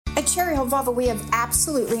Cherry Hill Volvo, we have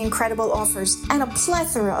absolutely incredible offers and a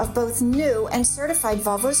plethora of both new and certified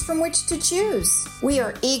Volvos from which to choose. We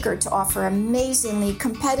are eager to offer amazingly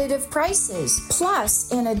competitive prices,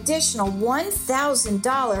 plus an additional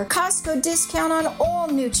 $1,000 Costco discount on all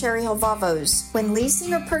new Cherry Hill Volvos. When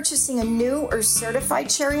leasing or purchasing a new or certified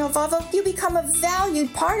Cherry Hill Volvo, you become a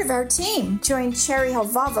valued part of our team. Join Cherry Hill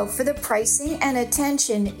Volvo for the pricing and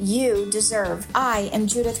attention you deserve. I am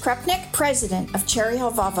Judith Krupnick, president of Cherry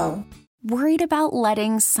Hill Volvo. Worried about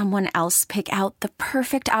letting someone else pick out the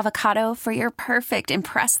perfect avocado for your perfect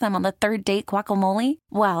impress them on the third date guacamole?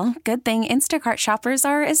 Well, good thing Instacart shoppers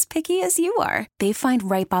are as picky as you are. They find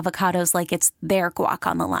ripe avocados like it's their guac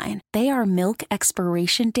on the line. They are milk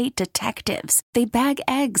expiration date detectives. They bag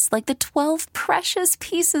eggs like the 12 precious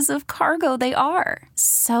pieces of cargo they are.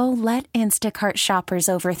 So let Instacart shoppers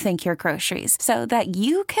overthink your groceries so that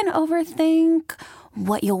you can overthink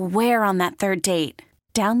what you'll wear on that third date.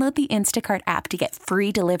 Download the Instacart app to get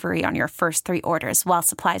free delivery on your first 3 orders while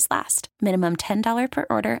supplies last. Minimum $10 per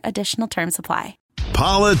order. Additional terms apply.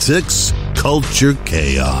 Politics, culture,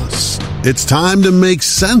 chaos. It's time to make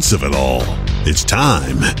sense of it all. It's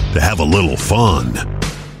time to have a little fun.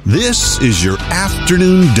 This is your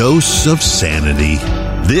afternoon dose of sanity.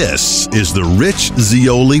 This is the Rich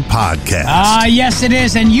Zeoli Podcast. Yes, it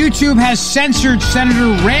is. And YouTube has censored Senator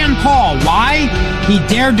Rand Paul. Why? He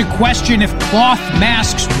dared to question if cloth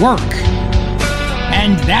masks work.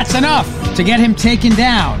 And that's enough to get him taken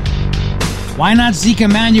down. Why not Zeke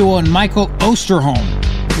Emanuel and Michael Osterholm,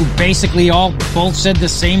 who basically both said the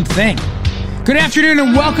same thing? Good afternoon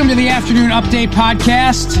and welcome to the Afternoon Update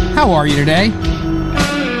Podcast. How are you today?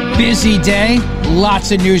 Busy day,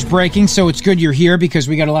 lots of news breaking, so it's good you're here because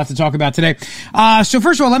we got a lot to talk about today. So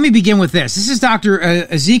first of all, let me begin with this. This is Dr.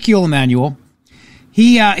 Ezekiel Emanuel.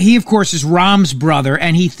 He of course is Rahm's brother,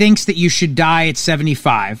 and he thinks that you should die at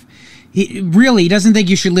 75. He doesn't think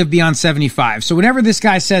you should live beyond 75. So whatever this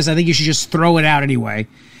guy says, I think you should just throw it out anyway.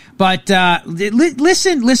 But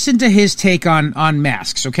listen to his take on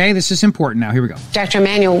masks, okay? This is important now. Here we go. Dr.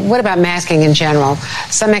 Emanuel, what about masking in general?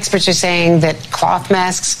 Some experts are saying that cloth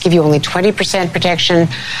masks give you only 20% protection.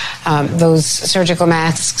 Those surgical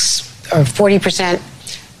masks are 40%.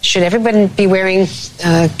 Should everyone be wearing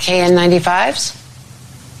KN95s?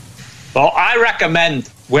 Well, I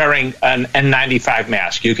recommend wearing an N95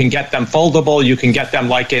 mask. You can get them foldable. You can get them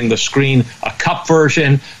like in the screen, a cup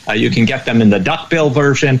version. You can get them in the duckbill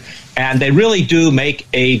version. And they really do make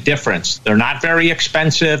a difference. They're not very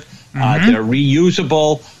expensive. They're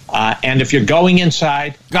reusable. And if you're going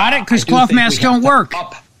inside... Got it, because cloth masks don't work.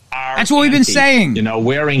 That's what we've been saying. You know,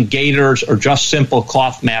 wearing gaiters or just simple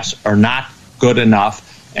cloth masks are not good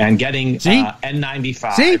enough. And getting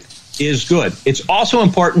N95... is good. It's also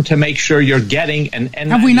important to make sure you're getting an N95.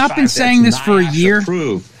 Have we not been saying this for a year?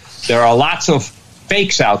 Approved. There are lots of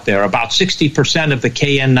fakes out there. About 60% of the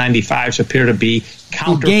KN95s appear to be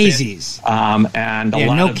counterfeit, and a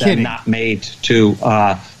lot of them not made to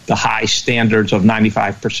the high standards of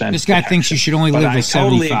 95%. This guy thinks you should only live with 75. I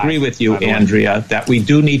totally agree with you, Andrea, that we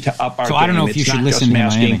do need to up our game. I don't know if you should listen to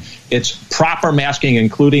masking. It's proper masking,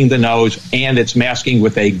 including the nose, and it's masking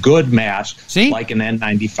with a good mask, like an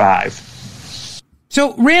N95.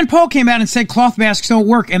 So Rand Paul came out and said cloth masks don't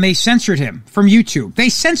work, and they censored him from YouTube. They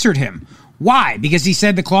censored him. Why? Because he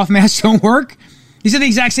said the cloth masks don't work? He said the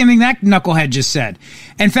exact same thing that knucklehead just said.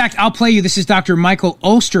 In fact, I'll play you. This is Dr. Michael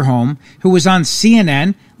Osterholm, who was on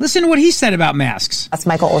CNN. Listen to what he said about masks. That's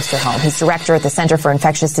Michael Osterholm. He's director at the Center for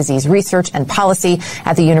Infectious Disease Research and Policy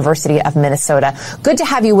at the University of Minnesota. Good to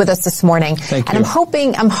have you with us this morning. Thank you. And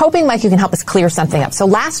I'm hoping, Mike, you can help us clear something up. So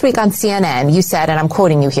last week on CNN, you said, and I'm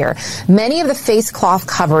quoting you here, many of the face cloth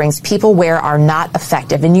coverings people wear are not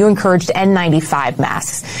effective, and you encouraged N95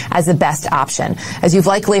 masks as the best option. As you've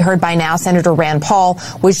likely heard by now, Senator Rand Paul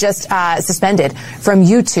was just suspended from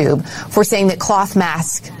YouTube for saying that cloth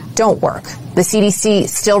masks don't work. The CDC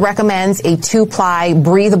still recommends a 2-ply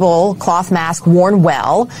breathable cloth mask worn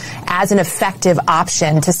well as an effective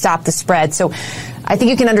option to stop the spread. So I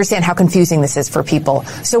think you can understand how confusing this is for people.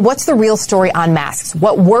 So what's the real story on masks?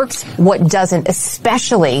 What works, what doesn't,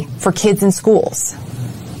 especially for kids in schools?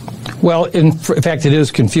 Well, in fact, it is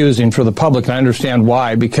confusing for the public, and I understand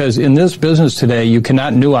why, because in this business today, you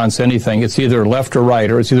cannot nuance anything. It's either left or right,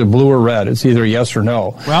 or it's either blue or red. It's either yes or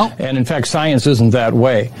no. Well, and in fact, science isn't that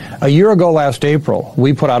way. A year ago last April,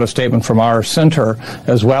 we put out a statement from our center,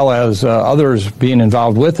 as well as others being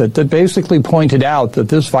involved with it, that basically pointed out that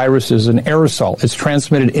this virus is an aerosol. It's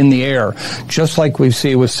transmitted in the air, just like we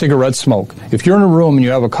see with cigarette smoke. If you're in a room and you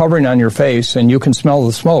have a covering on your face and you can smell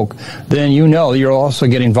the smoke, then you know you're also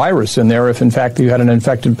getting viruses virus in there if, in fact, you had an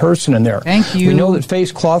infected person in there. Thank you. We know that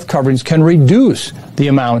face cloth coverings can reduce the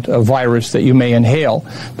amount of virus that you may inhale.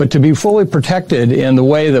 But to be fully protected in the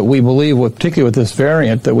way that we believe, particularly with this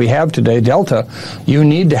variant that we have today, Delta, you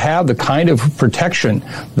need to have the kind of protection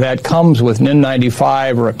that comes with an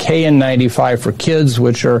N95 or a KN95 for kids,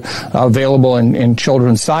 which are available in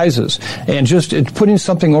children's sizes. And just putting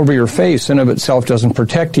something over your face in of itself doesn't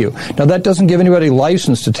protect you. Now, that doesn't give anybody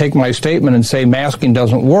license to take my statement and say masking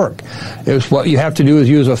doesn't work. What you have to do is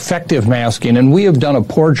use effective masking, and we have done a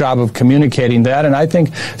poor job of communicating that, and I think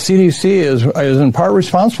CDC is in part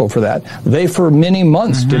responsible for that. They, for many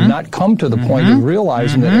months, did not come to the point of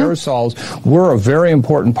realizing that aerosols were a very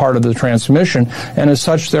important part of the transmission, and as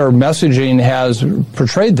such, their messaging has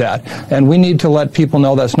portrayed that, and we need to let people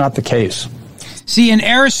know that's not the case. See, an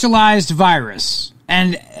aerosolized virus,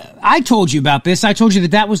 and I told you about this. I told you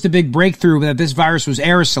that was the big breakthrough, that this virus was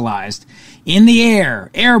aerosolized in the air,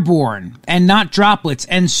 airborne, and not droplets.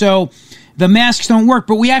 And so the masks don't work.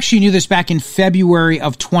 But we actually knew this back in February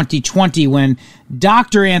of 2020 when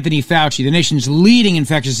Dr. Anthony Fauci, the nation's leading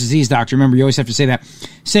infectious disease doctor, remember you always have to say that,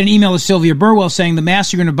 sent an email to Sylvia Burwell saying the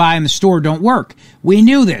masks you're going to buy in the store don't work. We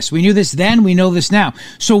knew this. We knew this then. We know this now.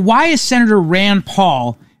 So why is Senator Rand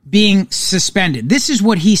Paul being suspended? This is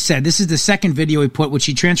what he said. This is the second video he put, which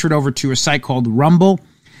he transferred over to a site called Rumble,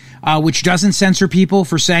 which doesn't censor people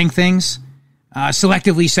for saying things.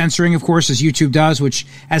 Selectively censoring, of course, as YouTube does, which,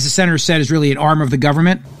 as the senator said, is really an arm of the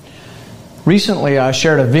government. Recently, I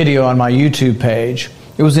shared a video on my YouTube page.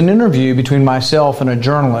 It was an interview between myself and a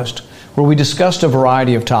journalist where we discussed a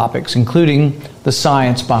variety of topics, including the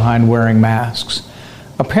science behind wearing masks.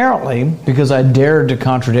 Apparently, because I dared to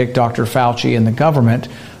contradict Dr. Fauci and the government,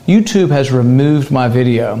 YouTube has removed my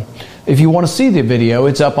video. If you want to see the video,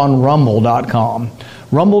 it's up on Rumble.com.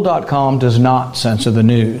 Rumble.com does not censor the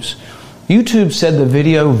news. YouTube said the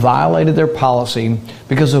video violated their policy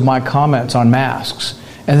because of my comments on masks,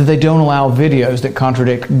 and that they don't allow videos that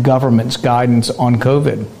contradict government's guidance on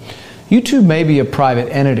COVID. YouTube may be a private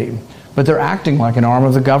entity, but they're acting like an arm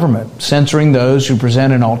of the government, censoring those who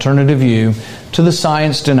present an alternative view to the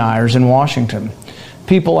science deniers in Washington.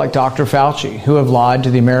 People like Dr. Fauci, who have lied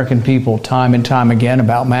to the American people time and time again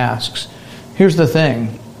about masks. Here's the thing.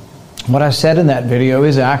 What I said in that video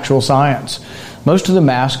is actual science. Most of the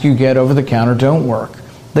masks you get over the counter don't work.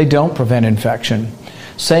 They don't prevent infection.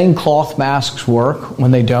 Saying cloth masks work when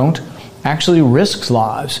they don't actually risks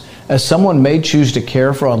lives, as someone may choose to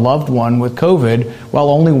care for a loved one with COVID while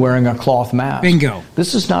only wearing a cloth mask. Bingo.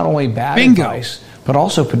 This is not only bad advice, but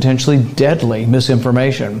also potentially deadly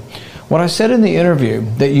misinformation. What I said in the interview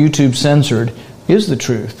that YouTube censored is the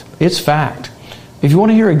truth. It's fact. If you want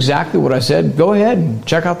to hear exactly what I said, go ahead and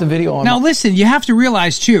check out the video on. Now, listen, you have to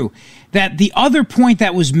realize, too, that the other point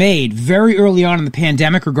that was made very early on in the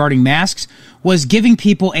pandemic regarding masks was giving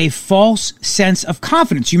people a false sense of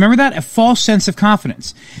confidence. You remember that? A false sense of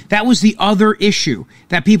confidence. That was the other issue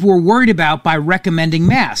that people were worried about by recommending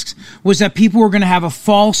masks, was that people were going to have a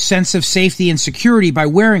false sense of safety and security by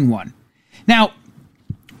wearing one. Now,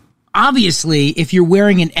 obviously, if you're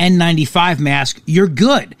wearing an N95 mask, you're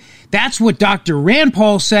good. That's what Dr. Rand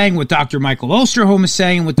Paul is saying, what Dr. Michael Osterholm is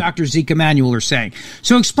saying, and what Dr. Zeke Emanuel are saying.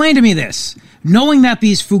 So explain to me this. Knowing that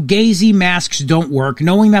these Fugazi masks don't work,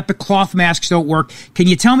 knowing that the cloth masks don't work, can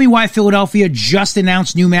you tell me why Philadelphia just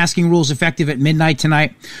announced new masking rules effective at midnight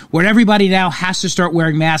tonight, where everybody now has to start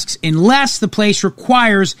wearing masks unless the place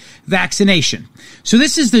requires vaccination? So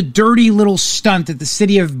this is the dirty little stunt that the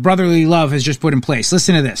city of brotherly love has just put in place.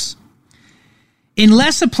 Listen to this.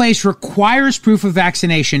 Unless a place requires proof of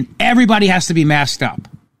vaccination, everybody has to be masked up.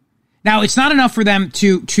 Now, it's not enough for them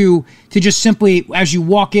to just simply, as you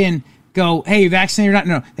walk in, go, hey, you vaccinated or not?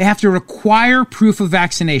 No, they have to require proof of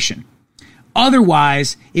vaccination.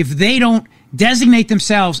 Otherwise, if they don't designate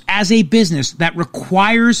themselves as a business that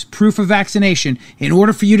requires proof of vaccination in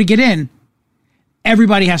order for you to get in,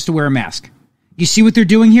 everybody has to wear a mask. You see what they're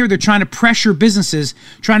doing here? They're trying to pressure businesses,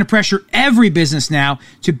 trying to pressure every business now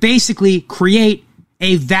to basically create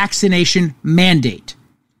a vaccination mandate.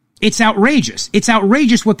 It's outrageous. It's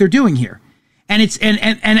outrageous what they're doing here. And it's and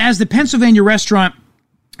as the Pennsylvania Restaurant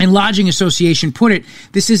and Lodging Association put it,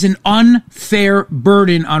 this is an unfair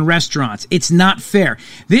burden on restaurants. It's not fair.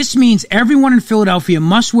 This means everyone in Philadelphia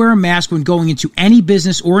must wear a mask when going into any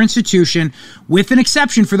business or institution, with an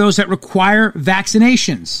exception for those that require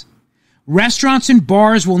vaccinations. Restaurants and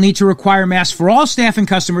bars will need to require masks for all staff and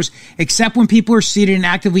customers, except when people are seated and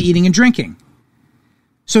actively eating and drinking.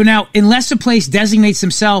 So now, unless a place designates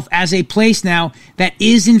themselves as a place now that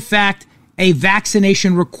is in fact a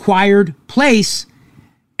vaccination required place,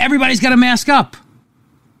 everybody's got to mask up.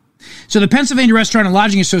 So the Pennsylvania Restaurant and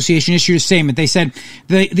Lodging Association issued a statement. They said,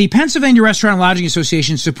 the Pennsylvania Restaurant and Lodging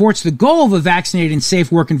Association supports the goal of a vaccinated and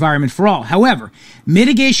safe work environment for all. However,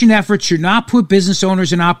 mitigation efforts should not put business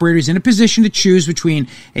owners and operators in a position to choose between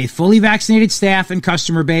a fully vaccinated staff and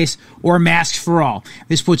customer base or masks for all.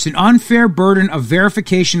 This puts an unfair burden of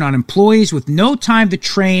verification on employees with no time to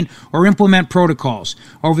train or implement protocols.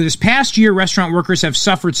 Over this past year, restaurant workers have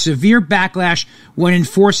suffered severe backlash when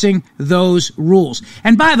enforcing those rules.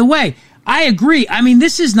 And by the way, I agree. I mean,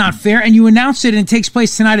 this is not fair. And you announce it and it takes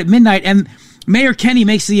place tonight at midnight. And Mayor Kenney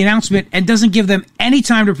makes the announcement and doesn't give them any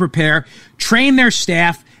time to prepare, train their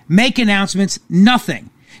staff, make announcements,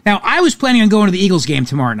 nothing. Now, I was planning on going to the Eagles game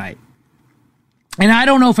tomorrow night. And I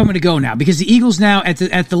don't know if I'm going to go now because the Eagles now, at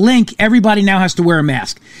the link, everybody now has to wear a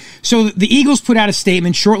mask. So the Eagles put out a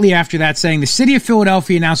statement shortly after that saying the city of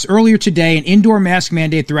Philadelphia announced earlier today an indoor mask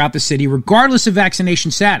mandate throughout the city, regardless of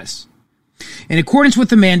vaccination status. In accordance with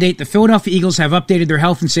the mandate, the Philadelphia Eagles have updated their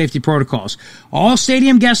health and safety protocols. All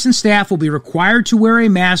stadium guests and staff will be required to wear a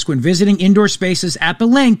mask when visiting indoor spaces at the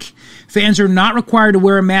link. Fans are not required to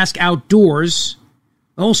wear a mask outdoors.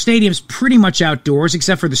 The whole stadium's pretty much outdoors,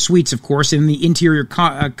 except for the suites, of course, and the interior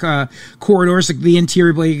corridors, like the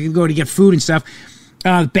interior where you can go to get food and stuff.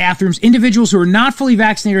 Bathrooms. Individuals who are not fully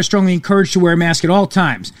vaccinated are strongly encouraged to wear a mask at all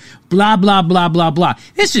times. Blah, blah, blah, blah, blah.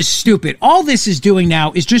 This is stupid. All this is doing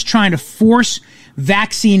now is just trying to force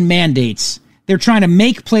vaccine mandates. They're trying to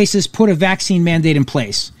make places put a vaccine mandate in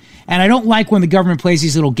place. And I don't like when the government plays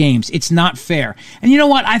these little games. It's not fair. And you know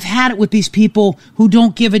what? I've had it with these people who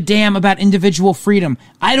don't give a damn about individual freedom.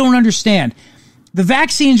 I don't understand. The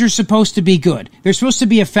vaccines are supposed to be good. They're supposed to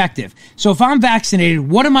be effective. So if I'm vaccinated,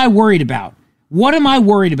 what am I worried about? What am I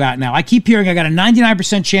worried about now? I keep hearing I got a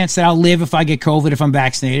 99% chance that I'll live if I get COVID if I'm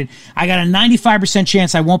vaccinated. I got a 95%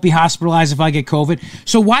 chance I won't be hospitalized if I get COVID.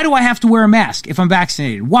 So why do I have to wear a mask if I'm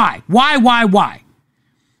vaccinated? Why? Why?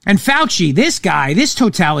 And Fauci, this guy, this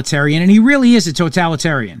totalitarian, and he really is a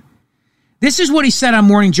totalitarian. This is what he said on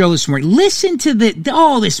Morning Joe this morning. Listen to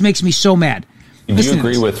this makes me so mad. Do you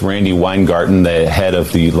agree with Randy Weingarten, the head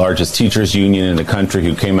of the largest teachers union in the country,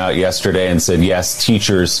 who came out yesterday and said, yes,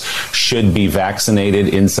 teachers should be vaccinated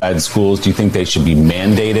inside schools? Do you think they should be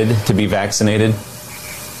mandated to be vaccinated?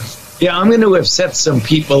 Yeah, I'm going to upset some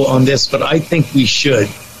people on this, but I think we should.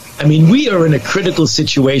 I mean, we are in a critical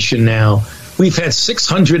situation now. We've had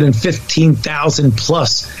 615,000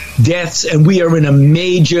 plus deaths, and we are in a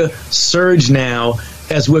major surge now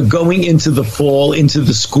as we're going into the fall, into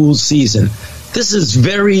the school season. This is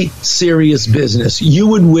very serious business. You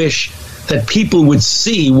would wish that people would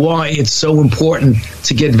see why it's so important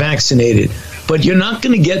to get vaccinated. But you're not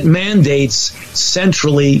going to get mandates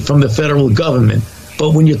centrally from the federal government.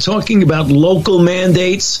 But when you're talking about local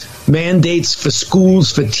mandates for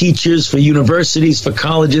schools, for teachers, for universities, for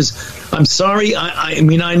colleges, I'm sorry. I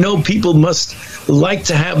mean, I know people must like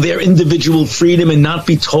to have their individual freedom and not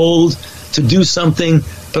be told to do something.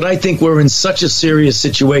 But I think we're in such a serious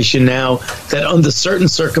situation now that under certain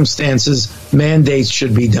circumstances, mandates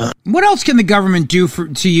should be done. What else can the government do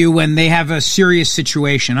to you when they have a serious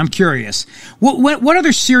situation? I'm curious. What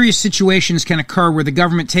other serious situations can occur where the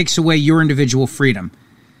government takes away your individual freedom?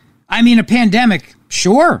 I mean, a pandemic,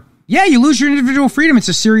 sure. Yeah, you lose your individual freedom. It's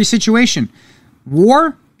a serious situation.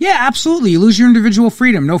 War? Yeah, absolutely. You lose your individual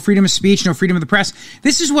freedom. No freedom of speech, no freedom of the press.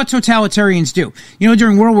 This is what totalitarians do. You know,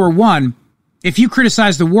 during World War I, if you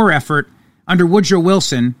criticize the war effort under Woodrow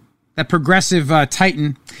Wilson, that progressive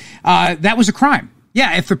titan, that was a crime.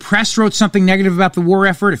 Yeah, if the press wrote something negative about the war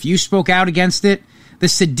effort, if you spoke out against it, the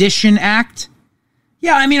Sedition Act.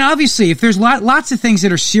 Yeah, I mean, obviously, if there's lots of things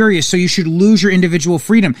that are serious, so you should lose your individual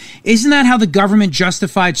freedom. Isn't that how the government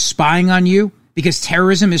justified spying on you? Because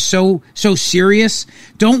terrorism is so serious?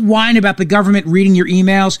 Don't whine about the government reading your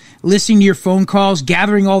emails, listening to your phone calls,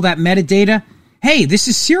 gathering all that metadata. Hey, this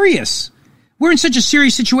is serious. We're in such a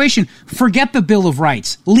serious situation. Forget the Bill of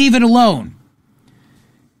Rights. Leave it alone.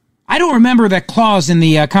 I don't remember that clause in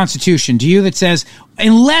the Constitution, do you, that says,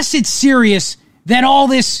 unless it's serious, then all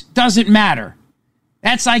this doesn't matter.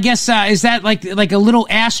 That's, I guess, is that like a little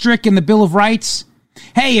asterisk in the Bill of Rights?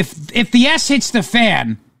 Hey, if the S hits the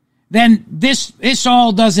fan, then this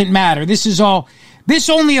all doesn't matter. This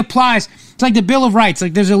only applies. It's like the Bill of Rights.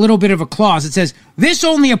 Like there's a little bit of a clause. It says, this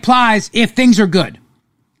only applies if things are good.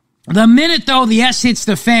 The minute, though, the S hits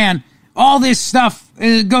the fan, all this stuff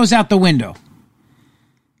goes out the window.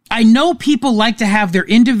 I know people like to have their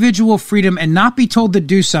individual freedom and not be told to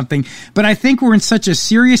do something, but I think we're in such a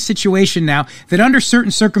serious situation now that under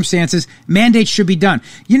certain circumstances, mandates should be done.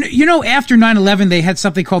 You know, after 9/11, they had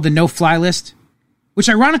something called the no-fly list, which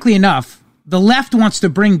ironically enough, the left wants to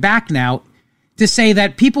bring back now, to say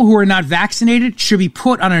that people who are not vaccinated should be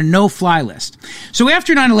put on a no-fly list. So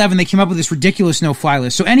after 9/11, they came up with this ridiculous no-fly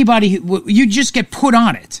list. So anybody, you just get put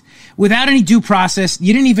on it without any due process.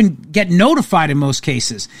 You didn't even get notified in most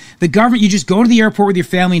cases. The government, you just go to the airport with your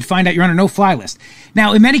family and find out you're on a no-fly list.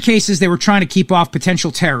 Now, in many cases, they were trying to keep off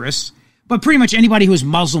potential terrorists, but pretty much anybody who was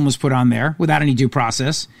Muslim was put on there without any due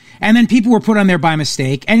process. And then people were put on there by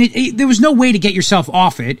mistake, and there was no way to get yourself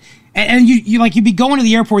off it. And you'd be going to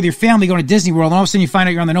the airport with your family, going to Disney World, and all of a sudden you find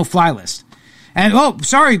out you're on the no-fly list. And, oh,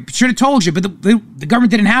 sorry, should have told you, but the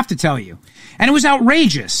government didn't have to tell you. And it was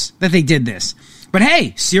outrageous that they did this. But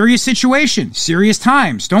hey, serious situation, serious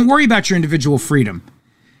times. Don't worry about your individual freedom.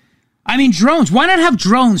 I mean, drones. Why not have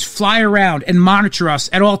drones fly around and monitor us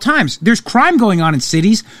at all times? There's crime going on in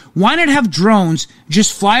cities. Why not have drones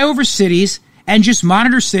just fly over cities and just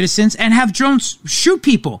monitor citizens and have drones shoot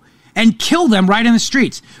people and kill them right in the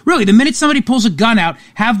streets? Really, the minute somebody pulls a gun out,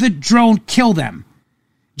 have the drone kill them.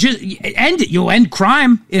 Just end it. You'll end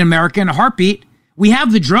crime in America in a heartbeat. We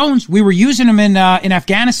have the drones. We were using them in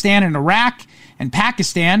Afghanistan and Iraq and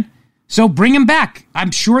Pakistan. So bring them back.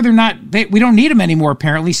 I'm sure we don't need them anymore,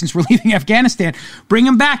 apparently, since we're leaving Afghanistan. Bring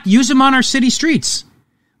them back. Use them on our city streets.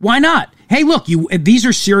 Why not? Hey, look, these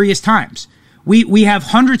are serious times. We have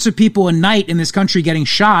hundreds of people a night in this country getting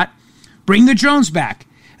shot. Bring the drones back.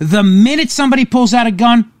 The minute somebody pulls out a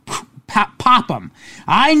gun, pop them.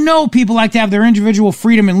 I know people like to have their individual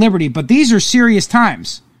freedom and liberty, but these are serious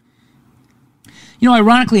times. You know,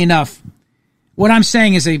 ironically enough, what I'm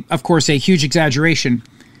saying is, of course, a huge exaggeration.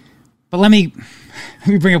 But let me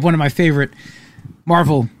bring up one of my favorite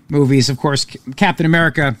Marvel movies, of course, Captain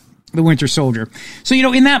America, the Winter Soldier. So, you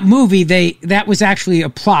know, in that movie, that was actually a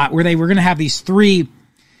plot where they were going to have these 3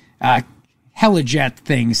 helijet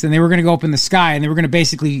things, and they were going to go up in the sky, and they were going to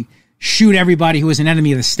basically shoot everybody who was an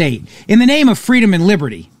enemy of the state in the name of freedom and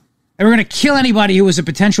liberty. They were going to kill anybody who was a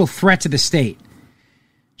potential threat to the state.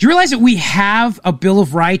 Do you realize that we have a Bill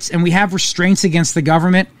of Rights and we have restraints against the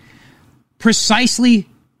government precisely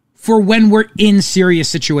for when we're in serious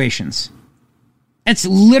situations? That's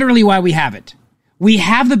literally why we have it. We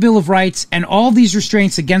have the Bill of Rights and all these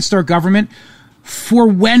restraints against our government for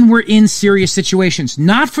when we're in serious situations,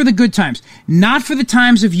 not for the good times, not for the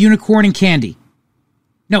times of unicorn and candy.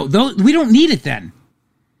 No, we don't need it then.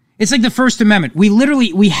 It's like the First Amendment.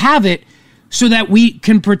 We have it so that we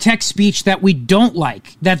can protect speech that we don't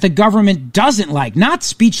like, that the government doesn't like, not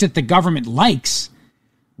speech that the government likes.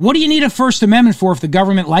 What do you need a First Amendment for if the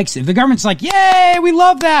government likes it? If the government's like, yay, we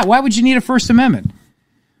love that, why would you need a First Amendment?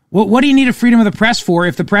 What do you need a freedom of the press for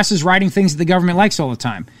if the press is writing things that the government likes all the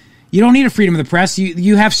time? You don't need a freedom of the press.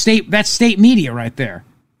 You have that's state media right there.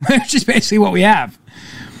 That's just basically what we have.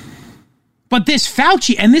 But this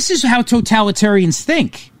Fauci, and this is how totalitarians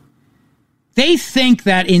think. They think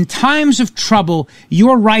that in times of trouble,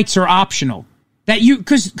 your rights are optional. That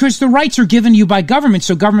because the rights are given you by government,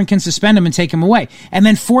 so government can suspend them and take them away, and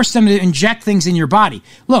then force them to inject things in your body.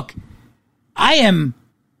 Look, I am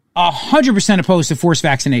 100% opposed to forced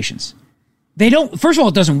vaccinations. First of all,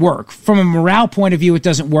 it doesn't work. From a morale point of view, it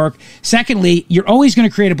doesn't work. Secondly, you're always going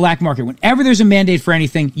to create a black market. Whenever there's a mandate for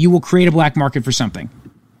anything, you will create a black market for something.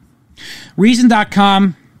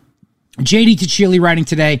 Reason.com, JD Ticcioli writing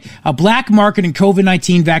today, a black market in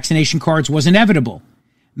COVID-19 vaccination cards was inevitable.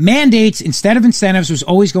 Mandates instead of incentives was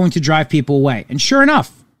always going to drive people away. And sure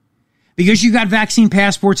enough, because you got vaccine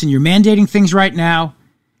passports and you're mandating things right now,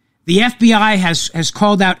 the FBI has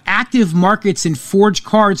called out active markets in forged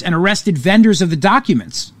cards and arrested vendors of the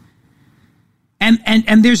documents. And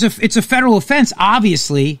it's a federal offense,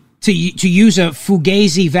 obviously, to use a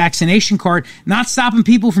Fugazi vaccination card, not stopping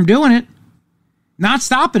people from doing it. Not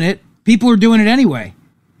stopping it. People are doing it anyway.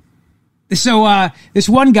 So this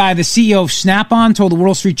one guy, the CEO of Snap-on, told the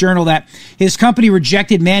Wall Street Journal that his company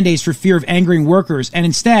rejected mandates for fear of angering workers, and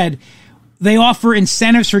instead, they offer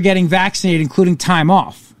incentives for getting vaccinated, including time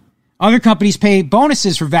off. Other companies pay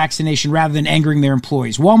bonuses for vaccination rather than angering their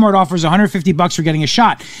employees. Walmart offers $150 for getting a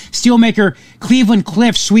shot. Steelmaker Cleveland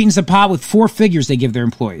Cliffs sweetens the pot with 4 figures they give their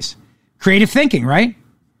employees. Creative thinking, right?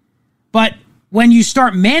 But when you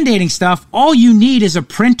start mandating stuff, all you need is a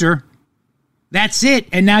printer. That's it.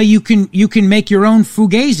 And now you can make your own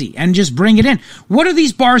Fugazi and just bring it in. What are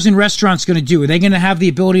these bars and restaurants going to do? Are they going to have the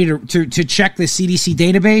ability to check the CDC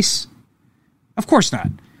database? Of course not.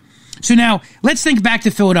 So now, let's think back to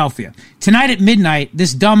Philadelphia. Tonight at midnight,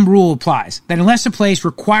 this dumb rule applies, that unless a place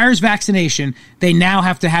requires vaccination, they now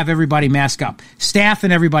have to have everybody mask up, staff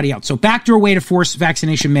and everybody else. So backdoor way to force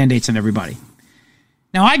vaccination mandates on everybody.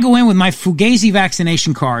 Now, I go in with my Fugazi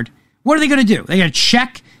vaccination card. What are they going to do? They're going to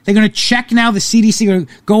check They're going to check now the CDC, going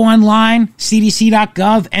to go online,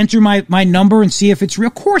 cdc.gov, enter my number and see if it's real.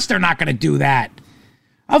 Of course they're not going to do that.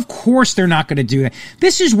 Of course they're not going to do that.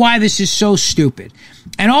 This is why this is so stupid.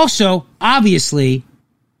 And also, obviously,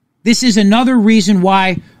 this is another reason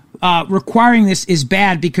why requiring this is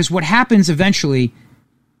bad, because what happens eventually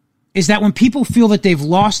is that when people feel that they've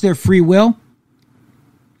lost their free will,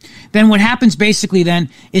 then what happens basically then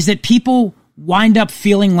is that people wind up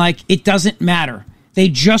feeling like it doesn't matter. They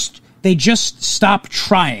just stop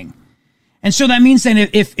trying. And so that means then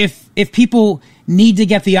if people need to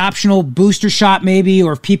get the optional booster shot maybe,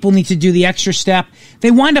 or if people need to do the extra step,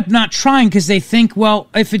 they wind up not trying because they think, well,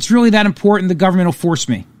 if it's really that important, the government will force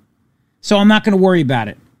me. So I'm not going to worry about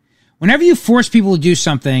it. Whenever you force people to do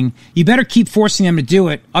something, you better keep forcing them to do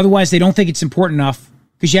it. Otherwise, they don't think it's important enough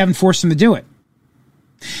because you haven't forced them to do it.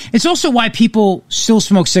 It's also why people still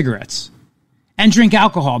smoke cigarettes and drink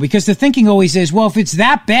alcohol, because the thinking always is, well, if it's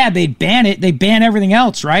that bad, they'd ban it. They ban everything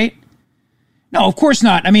else, right? No, of course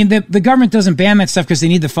not. I mean, the government doesn't ban that stuff because they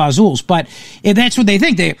need the fazools, but if that's what they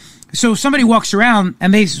think. So if somebody walks around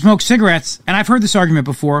and they smoke cigarettes, and I've heard this argument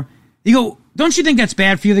before, you go, don't you think that's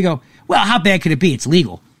bad for you? They go, well, how bad could it be? It's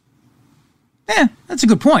legal. That's a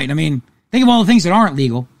good point. I mean, think of all the things that aren't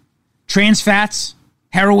legal. Trans fats,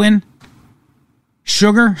 heroin,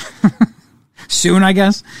 sugar. Soon, I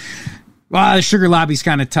guess. Well, the sugar lobby's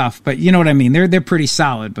kind of tough, but you know what I mean. They're pretty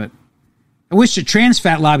solid, but I wish the trans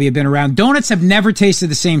fat lobby had been around. Donuts have never tasted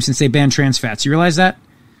the same since they banned trans fats. You realize that?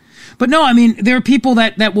 But no, I mean, there are people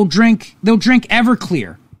that will drink, they'll drink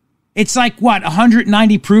Everclear. It's like, what,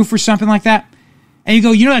 190 proof or something like that? And you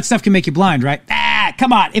go, you know that stuff can make you blind, right?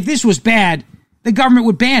 Come on. If this was bad, the government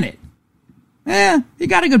would ban it. You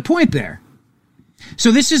got a good point there.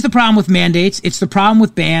 So this is the problem with mandates. It's the problem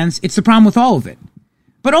with bans. It's the problem with all of it.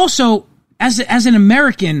 But also, as an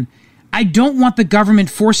American, I don't want the government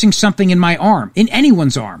forcing something in my arm, in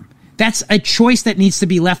anyone's arm. That's a choice that needs to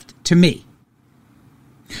be left to me.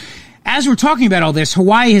 As we're talking about all this,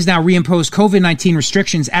 Hawaii has now reimposed COVID-19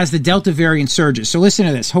 restrictions as the Delta variant surges. So listen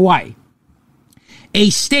to this. Hawaii, a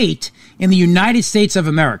state in the United States of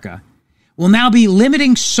America, will now be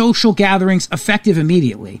limiting social gatherings effective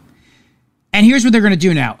immediately. And here's what they're going to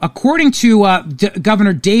do now. According to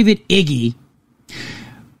Governor David Iggy,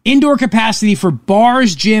 indoor capacity for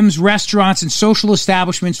bars, gyms, restaurants, and social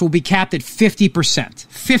establishments will be capped at 50%.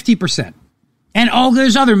 50%. And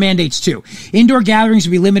there's other mandates too. Indoor gatherings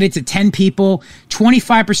will be limited to 10 people,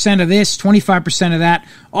 25% of this, 25% of that,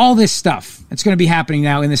 all this stuff. That's going to be happening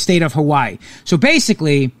now in the state of Hawaii. So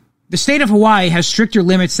basically, the state of Hawaii has stricter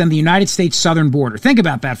limits than the United States southern border. Think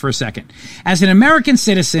about that for a second. As an American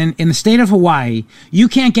citizen in the state of Hawaii, you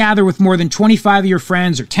can't gather with more than 25 of your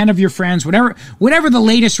friends or 10 of your friends, whatever the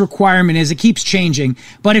latest requirement is. It keeps changing.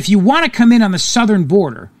 But if you want to come in on the southern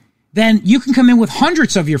border, then you can come in with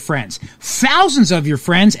hundreds of your friends, thousands of your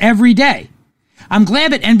friends every day. I'm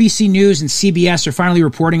glad that NBC News and CBS are finally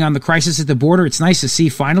reporting on the crisis at the border. It's nice to see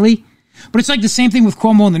finally. But it's like the same thing with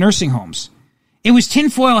Cuomo and the nursing homes. It was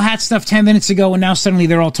tinfoil hat stuff 10 minutes ago, and now suddenly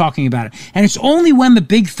they're all talking about it. And it's only when the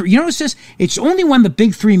big three, you notice this? It's only when the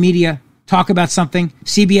big three media talk about something,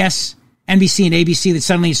 CBS, NBC, and ABC, that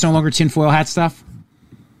suddenly it's no longer tinfoil hat stuff.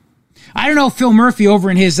 I don't know if Phil Murphy over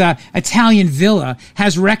in his Italian villa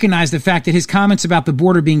has recognized the fact that his comments about the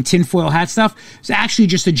border being tinfoil hat stuff is actually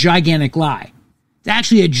just a gigantic lie. It's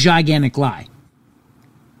actually a gigantic lie.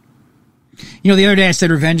 You know, the other day I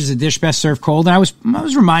said revenge is a dish best served cold, and I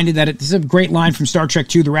was reminded that this is a great line from Star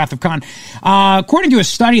Trek II, The Wrath of Khan. According to a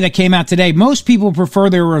study that came out today, most people prefer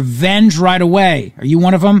their revenge right away. Are you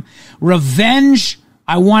one of them? Revenge,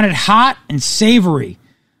 I want it hot and savory.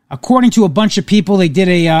 According to a bunch of people, they did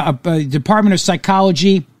a Department of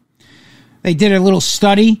Psychology. They did a little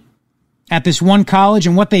study at this one college,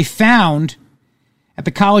 and what they found at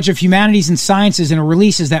the College of Humanities and Sciences in a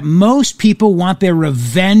release is that most people want their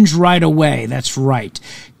revenge right away. That's right.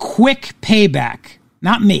 Quick payback.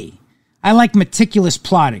 Not me. I like meticulous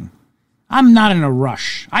plotting. I'm not in a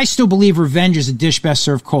rush. I still believe revenge is a dish best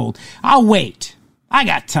served cold. I'll wait. I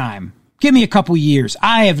got time. Give me a couple years.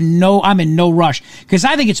 I'm in no rush because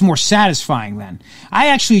I think it's more satisfying then. I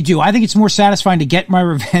actually do. I think it's more satisfying to get my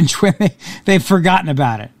revenge when they've forgotten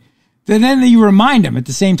about it. Then you remind them at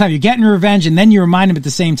the same time. You're getting your revenge, and then you remind them at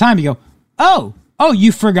the same time. You go, oh,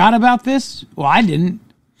 you forgot about this? Well, I didn't.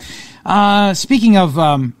 Speaking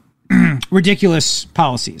of ridiculous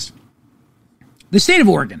policies, the state of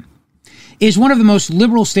Oregon is one of the most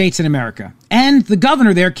liberal states in America, and the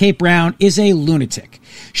governor there, Kate Brown, is a lunatic.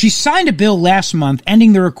 She signed a bill last month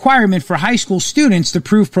ending the requirement for high school students to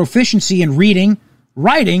prove proficiency in reading,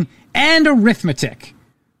 writing, and arithmetic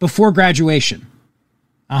before graduation.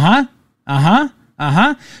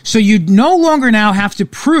 So you no longer now have to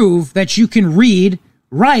prove that you can read,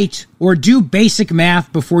 write, or do basic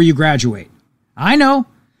math before you graduate. I know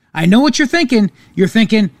what you're thinking. You're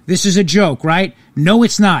thinking, this is a joke, right? No,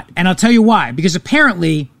 it's not. And I'll tell you why. Because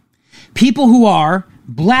apparently, people who are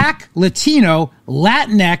Black, Latino,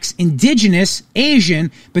 Latinx, Indigenous,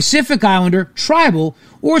 Asian, Pacific Islander, tribal,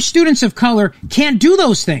 or students of color can't do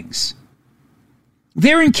those things.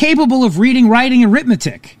 They're incapable of reading, writing, and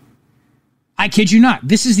arithmetic. I kid you not.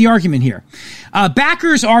 This is the argument here.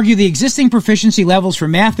 Backers argue the existing proficiency levels for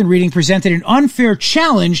math and reading presented an unfair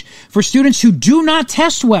challenge for students who do not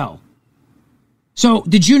test well. So,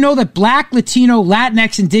 did you know that Black, Latino,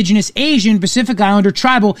 Latinx, Indigenous, Asian, Pacific Islander,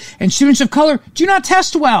 tribal, and students of color do not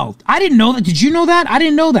test well? I didn't know that. Did you know that? I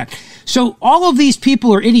didn't know that. So, all of these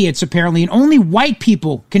people are idiots, apparently, and only white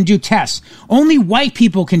people can do tests. Only white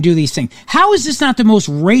people can do these things. How is this not the most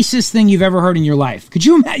racist thing you've ever heard in your life? Could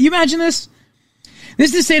you imagine this?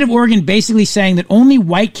 This is the state of Oregon basically saying that only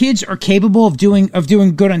white kids are capable of doing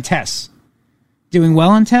good on tests. Doing well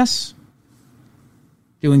on tests?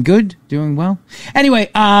 Doing good? Doing well? Anyway,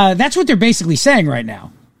 that's what they're basically saying right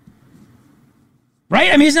now.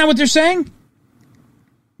 Right? I mean, isn't that what they're saying?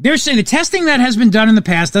 They're saying the testing that has been done in the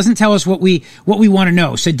past doesn't tell us what we want to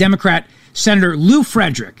know, said Democrat Senator Lou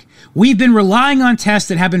Frederick. We've been relying on tests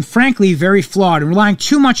that have been, frankly, very flawed and relying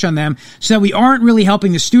too much on them so that we aren't really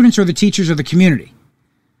helping the students or the teachers or the community.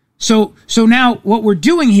 So now what we're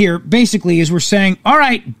doing here basically is we're saying, all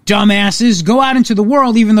right, dumbasses, go out into the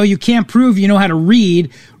world even though you can't prove you know how to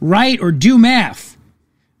read, write, or do math.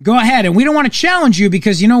 Go ahead. And we don't want to challenge you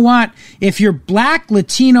because you know what? If you're Black,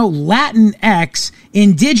 Latino, Latinx,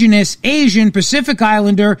 Indigenous, Asian, Pacific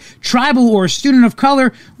Islander, tribal, or a student of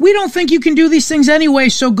color, we don't think you can do these things anyway,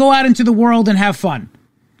 so go out into the world and have fun.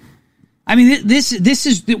 I mean, this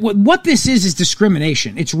is what this is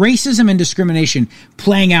discrimination. It's racism and discrimination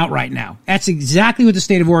playing out right now. That's exactly what the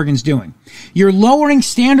state of Oregon's doing. You're lowering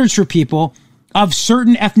standards for people of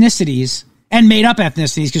certain ethnicities and made up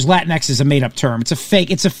ethnicities because Latinx is a made up term. It's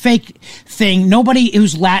a fake thing. Nobody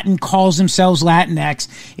who's Latin calls themselves Latinx.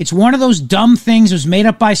 It's one of those dumb things that was made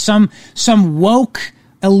up by some woke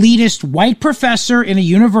elitist white professor in a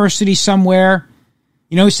university somewhere.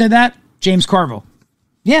 You know who said that? James Carville.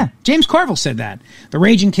 Yeah, James Carville said that. The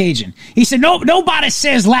Raging Cajun. He said, nobody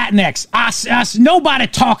says Latinx. Us, nobody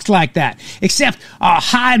talks like that except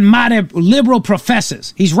high and mighty liberal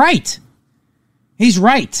professors. He's right. He's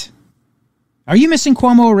right. Are you missing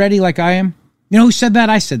Cuomo already like I am? You know who said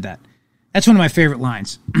that? I said that. That's one of my favorite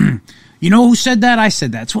lines. You know who said that? I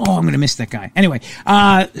said that. So, I'm going to miss that guy. Anyway,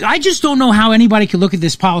 I just don't know how anybody could look at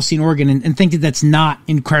this policy in Oregon and think that that's not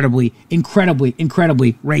incredibly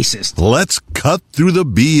racist. Let's cut through the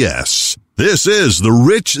BS. This is the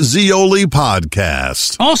Rich Zeoli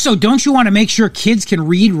Podcast. Also, don't you want to make sure kids can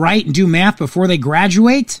read, write, and do math before they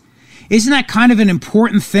graduate? Isn't that kind of an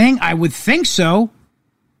important thing? I would think so.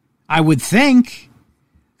 I would think.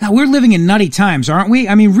 God, we're living in nutty times, aren't we?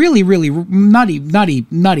 I mean, really, really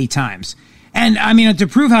nutty times. And, I mean, to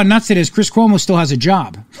prove how nuts it is, Chris Cuomo still has a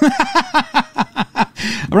job.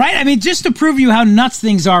 Right? I mean, just to prove you how nuts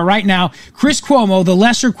things are right now, Chris Cuomo, the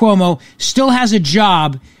lesser Cuomo, still has a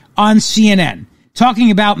job on CNN, talking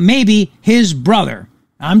about maybe his brother.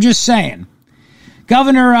 I'm just saying.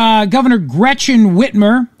 Governor Gretchen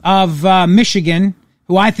Whitmer of Michigan,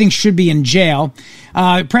 who I think should be in jail.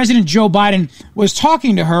 President Joe Biden was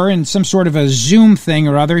talking to her in some sort of a Zoom thing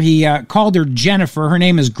or other. He called her Jennifer. Her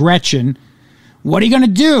name is Gretchen. What are you going to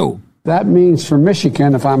do? That means for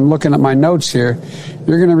Michigan, if I'm looking at my notes here,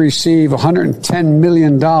 you're going to receive $110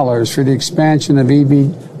 million for the expansion of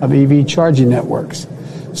EV charging networks.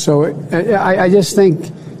 So I just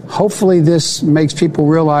think hopefully this makes people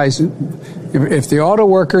realize if the auto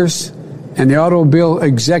workers and the automobile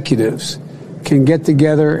executives can get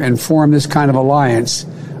together and form this kind of alliance,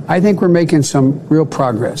 I think we're making some real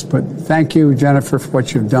progress. But thank you, Jennifer, for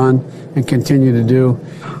what you've done and continue to do.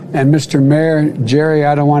 And Mr. Mayor, Jerry,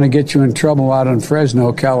 I don't want to get you in trouble out in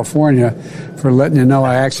Fresno, California, for letting you know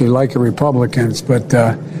I actually like the Republicans. But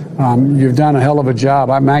you've done a hell of a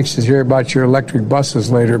job. I'm anxious to hear about your electric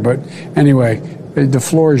buses later. But anyway, the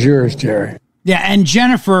floor is yours, Jerry. Yeah, and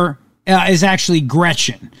Jennifer is actually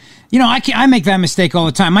Gretchen. You know, I make that mistake all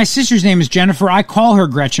the time. My sister's name is Jennifer. I call her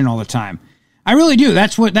Gretchen all the time. I really do.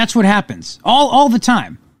 That's what happens all the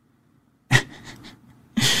time.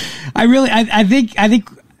 I think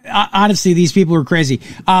honestly, these people are crazy.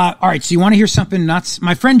 All right, so you want to hear something nuts?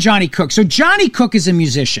 My friend Johnny Cook. So Johnny Cook is a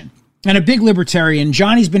musician and a big libertarian.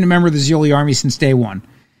 Johnny's been a member of the Zeoli Army since day one.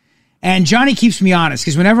 And Johnny keeps me honest,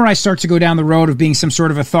 because whenever I start to go down the road of being some sort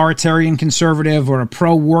of authoritarian conservative or a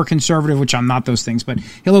pro-war conservative, which I'm not those things, but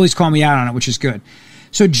he'll always call me out on it, which is good.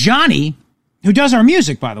 So Johnny, who does our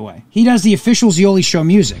music, by the way, he does the official Zioli Show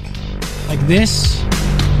music. Like this,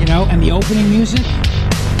 and the opening music.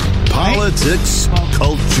 Politics, right?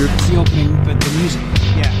 culture. That's the opening, but the music,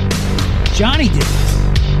 yeah. Johnny did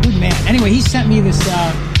it. Good man. Anyway, he sent me this...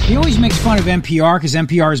 he always makes fun of NPR because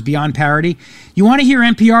NPR is beyond parody. You want to hear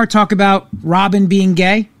NPR talk about Robin being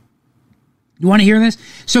gay? You want to hear this?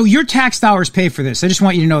 So your tax dollars pay for this. I just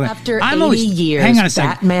want you to know that. After 80 years, hang on a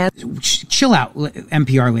second. Batman. Chill out,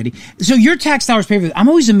 NPR lady. So your tax dollars pay for this. I'm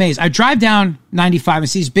always amazed. I drive down 95 and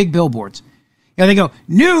see these big billboards. They go,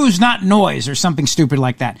 news, not noise, or something stupid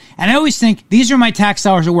like that. And I always think, these are my tax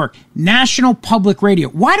dollars at work. National Public Radio.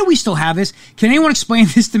 Why do we still have this? Can anyone explain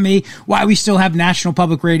this to me, why we still have National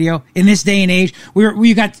Public Radio in this day and age?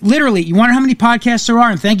 We got literally, you want to know how many podcasts there are?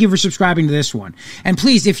 And thank you for subscribing to this one. And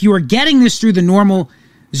please, if you are getting this through the normal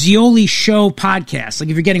Zioli Show podcast, like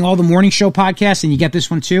if you're getting all the morning show podcasts and you get this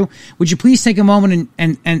one too, would you please take a moment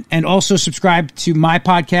and also subscribe to my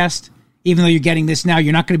podcast? Even though you're getting this now,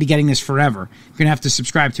 you're not going to be getting this forever. You're going to have to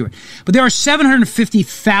subscribe to it. But there are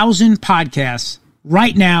 750,000 podcasts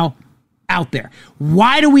right now out there.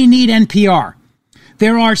 Why do we need NPR?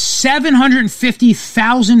 There are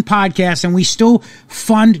 750,000 podcasts, and we still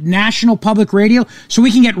fund National Public Radio so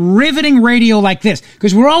we can get riveting radio like this.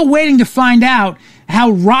 Because we're all waiting to find out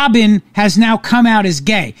how Robin has now come out as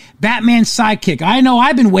gay. Batman's sidekick. I know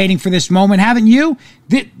I've been waiting for this moment, haven't you?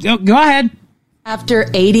 Go ahead. After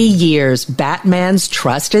 80 years, Batman's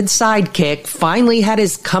trusted sidekick finally had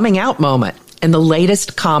his coming out moment. In the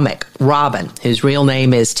latest comic, Robin, whose real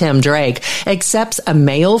name is Tim Drake, accepts a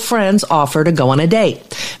male friend's offer to go on a date.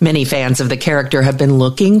 Many fans of the character have been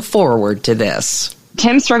looking forward to this.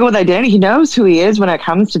 Tim struggled with identity. He knows who he is when it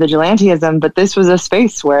comes to vigilantism, but this was a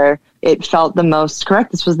space where it felt the most correct.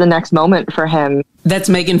 This was the next moment for him. That's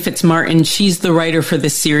Megan Fitzmartin. She's the writer for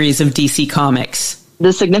this series of DC Comics.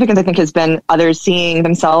 The significance, I think, has been others seeing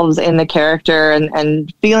themselves in the character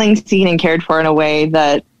and feeling seen and cared for in a way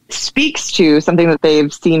that speaks to something that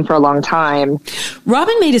they've seen for a long time.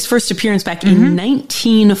 Robin made his first appearance back in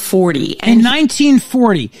 1940. In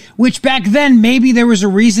 1940, which back then maybe there was a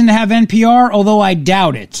reason to have NPR, although I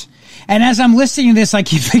doubt it. And as I'm listening to this, I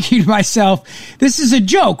keep thinking to myself, this is a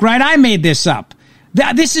joke, right? I made this up.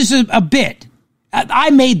 This is a bit. I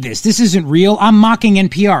made this. This isn't real. I'm mocking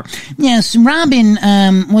NPR. Yes, Robin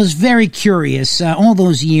was very curious all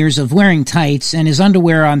those years of wearing tights and his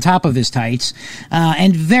underwear on top of his tights,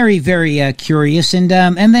 and very, very curious. And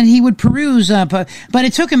then he would peruse, but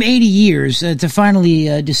it took him 80 years to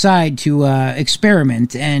finally decide to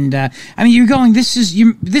experiment. And I mean, you're going.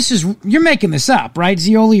 You're making this up, right,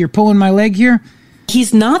 Zioli? You're pulling my leg here.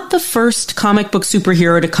 He's not the first comic book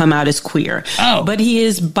superhero to come out as queer, but he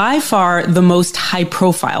is by far the most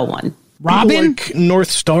high-profile one. Robin? Like North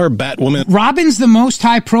Star, Batwoman. Robin's the most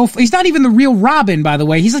high-profile. He's not even the real Robin, by the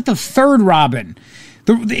way. He's like the third Robin.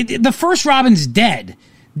 The first Robin's dead.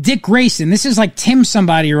 Dick Grayson. This is like Tim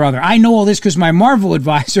somebody or other. I know all this because my Marvel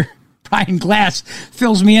advisor, Brian Glass,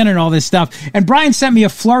 fills me in on all this stuff. And Brian sent me a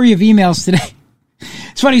flurry of emails today.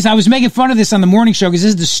 It's funny, I was making fun of this on the morning show because this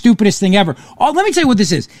is the stupidest thing ever. Oh, let me tell you what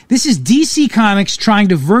this is. This is DC Comics trying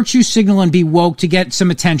to virtue signal and be woke to get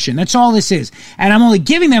some attention. That's all this is. And I'm only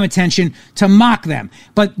giving them attention to mock them.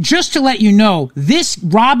 But just to let you know, this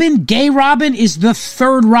Robin, gay Robin, is the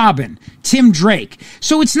third Robin, Tim Drake.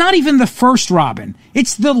 So it's not even the first Robin.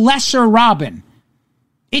 It's the lesser Robin.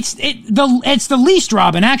 It's the least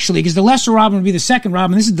Robin, actually, because the lesser Robin would be the second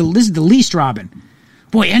Robin. This is the least Robin.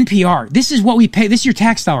 Boy, NPR, this is what we pay. This is your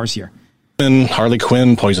tax dollars here. Harley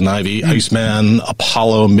Quinn, Poison Ivy, Iceman,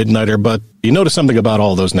 Apollo, Midnighter, but you notice something about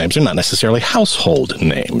all those names. They're not necessarily household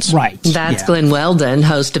names. Right. That's Glenn Weldon,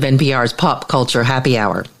 host of NPR's Pop Culture Happy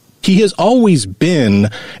Hour. He has always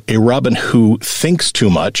been a Robin who thinks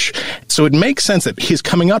too much, so it makes sense that his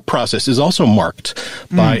coming out process is also marked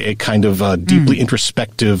by a kind of deeply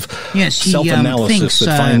introspective self-analysis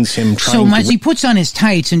that finds him trying So as he puts on his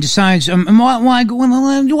tights and decides, do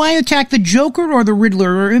I attack the Joker or the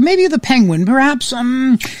Riddler or maybe the Penguin? Perhaps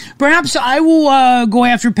I will go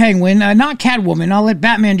after Penguin, not Catwoman. I'll let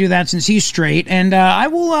Batman do that since he's straight, and I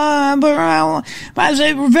will. As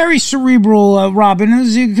a very cerebral Robin,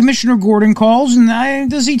 as Commissioner Gordon calls,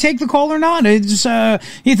 and does he take the call or not?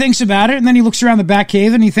 He thinks about it, and then he looks around the back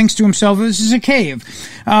cave, and he thinks to himself, this is a cave.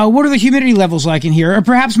 What are the humidity levels like in here? Or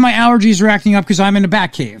perhaps my allergies are acting up because I'm in a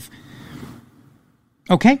bat cave.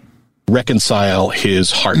 Okay? reconcile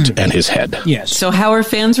his heart and his head. Yes. So how are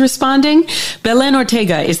fans responding? Belen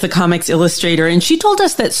Ortega is the comic's illustrator, and she told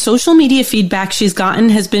us that social media feedback she's gotten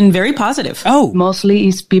has been very positive. Oh. Mostly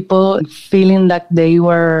it's people feeling like they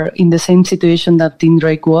were in the same situation that Tim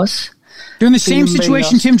Drake was. They're in the same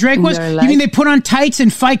situation Tim Drake was? You mean they put on tights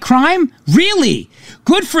and fight crime? Really?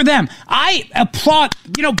 Good for them. I applaud.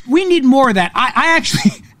 We need more of that. I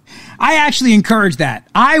actually encourage that.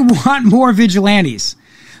 I want more vigilantes.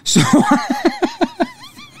 So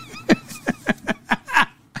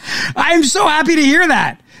I'm so happy to hear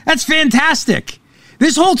that. That's fantastic.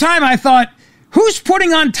 This whole time I thought, who's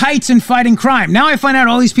putting on tights and fighting crime? Now I find out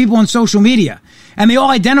all these people on social media, and they all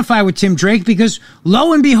identify with Tim Drake because,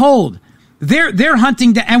 lo and behold, they're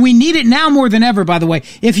hunting down, and we need it now more than ever, by the way.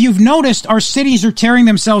 If you've noticed, our cities are tearing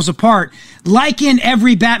themselves apart, like in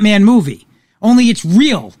every Batman movie, only it's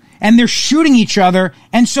real. And they're shooting each other.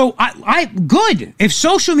 And so good. If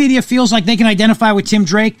social media feels like they can identify with Tim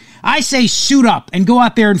Drake, I say suit up and go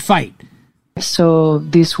out there and fight. So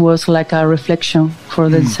this was like a reflection for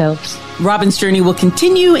themselves. Robin's journey will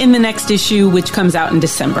continue in the next issue, which comes out in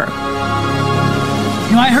December.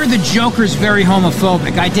 I heard the Joker's very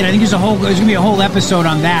homophobic. I did. I think there's going to be a whole episode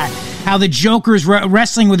on that. How the Joker's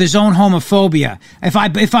wrestling with his own homophobia,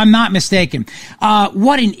 if I'm not mistaken.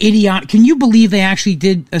 What an idiot. Can you believe they actually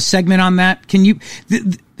did a segment on that?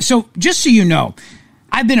 So just so you know,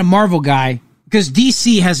 I've been a Marvel guy because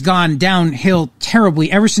DC has gone downhill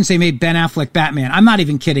terribly ever since they made Ben Affleck Batman. I'm not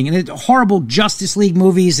even kidding. And horrible Justice League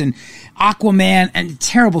movies and Aquaman and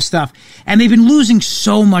terrible stuff. And they've been losing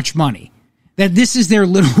so much money that this is their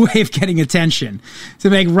little way of getting attention to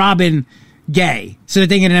make Robin gay so that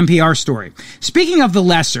they get an NPR story. Speaking of the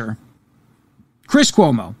lesser, Chris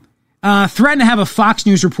Cuomo threatened to have a Fox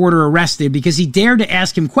News reporter arrested because he dared to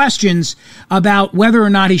ask him questions about whether or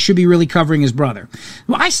not he should be really covering his brother.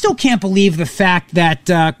 Well, I still can't believe the fact that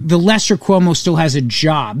the lesser Cuomo still has a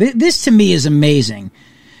job. This to me is amazing.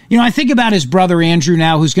 I think about his brother Andrew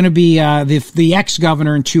now, who's going to be the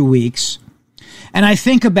ex-governor in 2 weeks. And I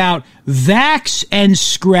think about Vax and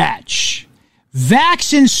Scratch.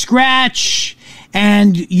 Vax and Scratch,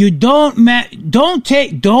 and you don't mess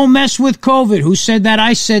with COVID. Who said that?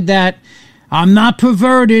 I said that. I'm not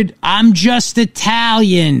perverted. I'm just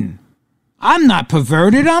Italian. I'm not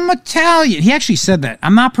perverted. I'm Italian. He actually said that.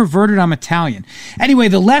 I'm not perverted. I'm Italian. Anyway,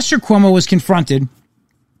 the lesser Cuomo was confronted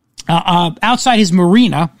outside his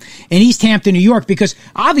marina in East Hampton, New York, because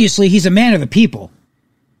obviously he's a man of the people.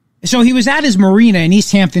 So he was at his marina in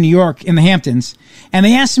East Hampton, New York, in the Hamptons, and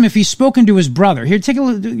they asked him if he's spoken to his brother. Here, take a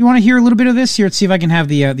look. You want to hear a little bit of this? Here, let's see if I can have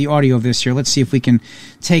the audio of this here. Let's see if we can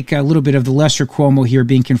take a little bit of the lesser Cuomo here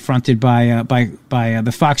being confronted by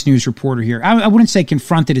the Fox News reporter here. I wouldn't say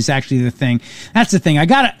confronted is actually the thing. That's the thing. I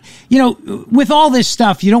gotta, with all this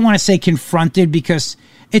stuff, you don't want to say confronted because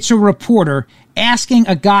it's a reporter asking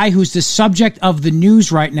a guy who's the subject of the news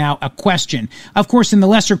right now a question. Of course, in the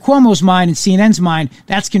lesser Cuomo's mind and CNN's mind,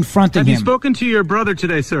 that's confronting him. Have you spoken to your brother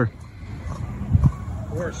today, sir? Of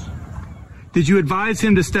course. Did you advise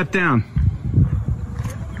him to step down?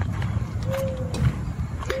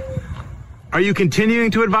 Are you continuing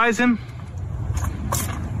to advise him?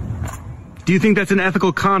 Do you think that's an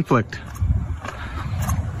ethical conflict?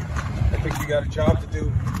 I think you got a job to do,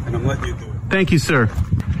 and I'm letting you do it. Thank you, sir.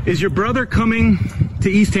 Is your brother coming to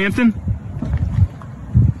East Hampton?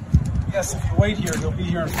 Yes, if you wait here, he'll be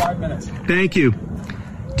here in 5 minutes. Thank you.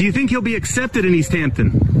 Do you think he'll be accepted in East Hampton?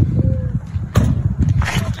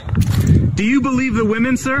 Do you believe the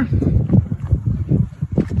women, sir?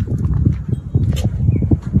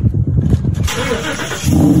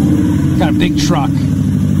 Got a big truck.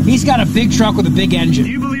 He's got a big truck with a big engine.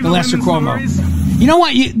 Do you believe the lesser Cuomo. Stories? You know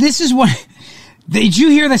what? This is what. Did you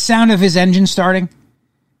hear the sound of his engine starting?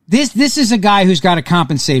 This is a guy who's got to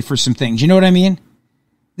compensate for some things. You know what I mean?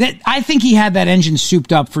 I think he had that engine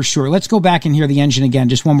souped up for sure. Let's go back and hear the engine again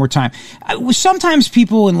just one more time. Sometimes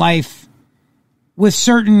people in life with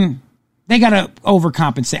they got to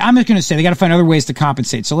overcompensate. I'm just going to say they got to find other ways to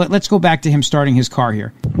compensate. So let's go back to him starting his car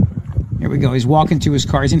here. Here we go. He's walking to his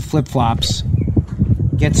car. He's in flip-flops.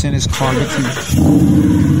 Gets in his car. Do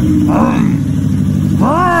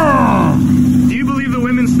you believe the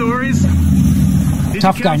women's stories?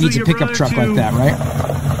 Tough guy needs a pickup truck like that, right?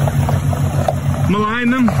 Malign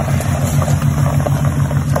them?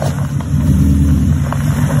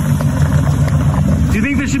 Do you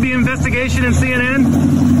think there should be an investigation in CNN?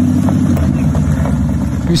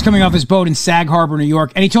 He was coming off his boat in Sag Harbor, New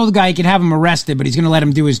York, and he told the guy he could have him arrested, but he's going to let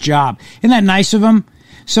him do his job. Isn't that nice of him?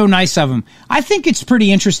 So nice of him. I think it's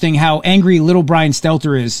pretty interesting how angry little Brian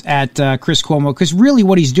Stelter is at Chris Cuomo, because really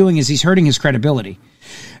what he's doing is he's hurting his credibility.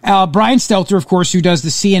 Brian Stelter, of course, who does the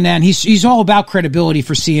CNN, he's all about credibility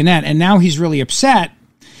for CNN, and now he's really upset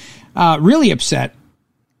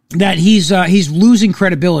that he's losing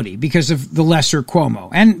credibility because of the lesser Cuomo.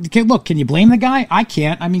 And look, can you blame the guy? I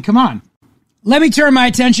can't. I mean, come on. Let me turn my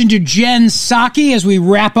attention to Jen Psaki as we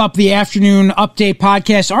wrap up the afternoon update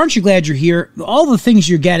podcast. Aren't you glad you're here? All the things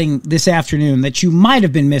you're getting this afternoon that you might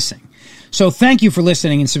have been missing. So thank you for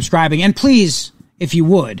listening and subscribing. And please, if you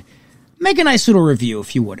would, make a nice little review,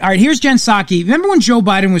 if you would. All right, here's Jen Psaki. Remember when Joe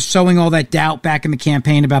Biden was sowing all that doubt back in the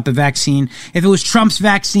campaign about the vaccine? If it was Trump's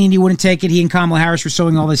vaccine, he wouldn't take it. He and Kamala Harris were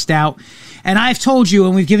sowing all this doubt. And I've told you,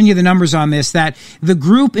 and we've given you the numbers on this, that the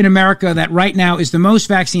group in America that right now is the most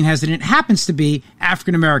vaccine hesitant happens to be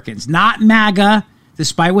African Americans, not MAGA,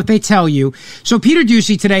 despite what they tell you. So Peter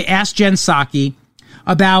Doocy today asked Jen Psaki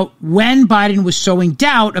about when Biden was sowing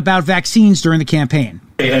doubt about vaccines during the campaign.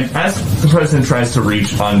 And as the president tries to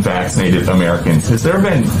reach unvaccinated Americans, has there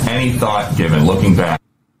been any thought given, looking back,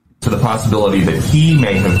 to the possibility that he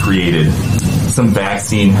may have created some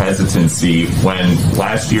vaccine hesitancy when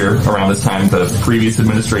last year, around this time, the previous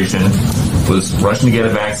administration was rushing to get a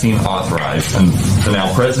vaccine authorized, and the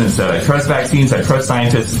now president said, I trust vaccines, I trust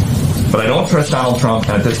scientists, but I don't trust Donald Trump,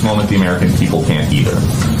 and at this moment the American people can't either.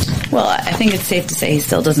 Well, I think it's safe to say he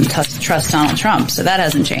still doesn't trust Donald Trump, so that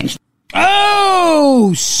hasn't changed.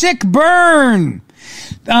 Oh, sick burn.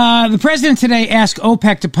 The president today asked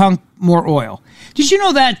OPEC to pump more oil. Did you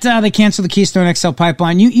know that they canceled the Keystone XL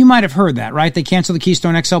pipeline? You might have heard that, right? They canceled the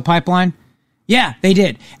Keystone XL pipeline. Yeah, they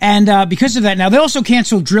did. And because of that, now they also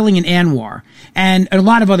canceled drilling in Anwar and a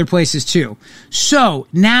lot of other places too. So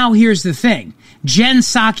now here's the thing. Jen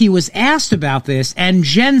Psaki was asked about this, and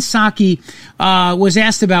Jen Psaki was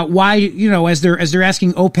asked about why, as they're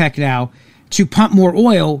asking OPEC now to pump more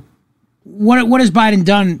oil, what has Biden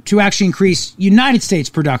done to actually increase United States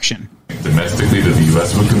production? Domestically, that the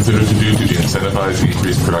U.S. would consider to do to incentivize the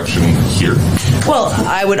increased production here? Well,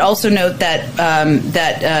 I would also note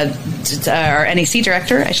that our NEC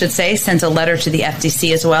director, I should say, sent a letter to the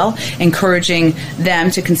FTC as well, encouraging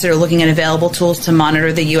them to consider looking at available tools to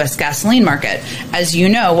monitor the U.S. gasoline market. As you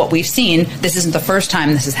know, what we've seen, this isn't the first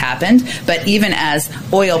time this has happened, but even as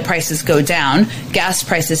oil prices go down, gas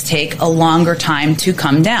prices take a longer time to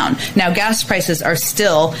come down. Now, gas prices are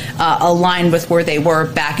still aligned with where they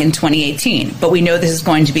were back in 2018, but we know this is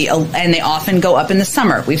going to be, and they often go up in the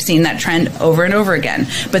summer. We've seen that trend over and over again.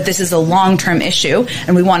 But this is a long-term issue,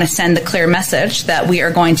 and we want to send the clear message that we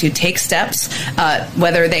are going to take steps,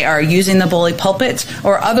 whether they are using the bully pulpit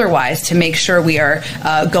or otherwise, to make sure we are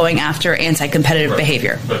going after anti-competitive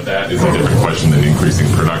behavior. But that is a different question than increasing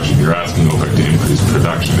production. You're asking OPEC to increase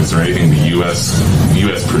production. Is there anything the U.S.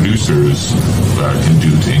 producers can do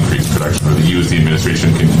to increase production, or the U.S.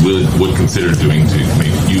 administration would consider doing to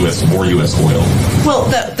make more U.S. oil? Well,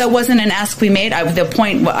 that wasn't an ask we made. The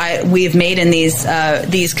point we've made in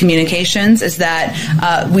these communications is that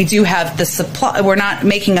we do have the supply. We're not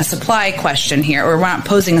making a supply question here, or we're not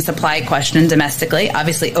posing a supply question domestically.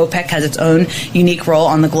 Obviously, OPEC has its own unique role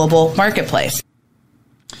on the global marketplace.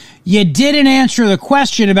 You didn't answer the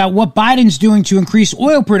question about what Biden's doing to increase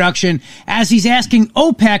oil production, as he's asking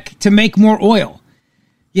OPEC to make more oil.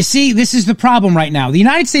 You see, this is the problem right now. The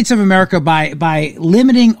United States of America, by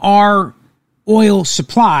limiting our oil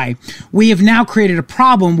supply, we have now created a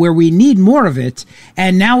problem where we need more of it,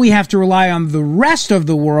 and now we have to rely on the rest of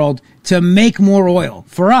the world to make more oil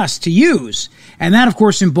for us to use. And that, of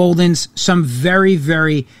course, emboldens some very,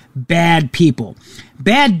 very bad people.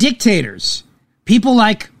 Bad dictators. People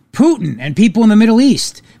like Putin and people in the Middle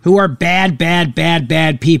East who are bad, bad, bad,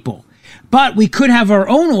 bad people. But we could have our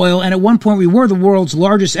own oil, and at one point we were the world's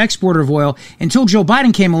largest exporter of oil until Joe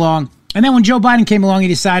Biden came along. And then when Joe Biden came along, he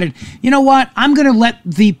decided, you know what, I'm going to let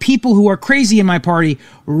the people who are crazy in my party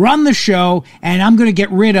run the show, and I'm going to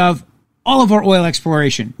get rid of all of our oil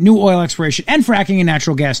exploration, new oil exploration, and fracking and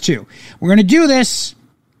natural gas too. We're going to do this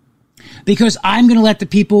because I'm going to let the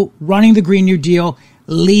people running the Green New Deal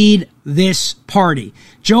lead this party.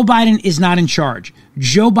 Joe Biden is not in charge.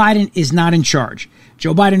 Joe Biden is not in charge.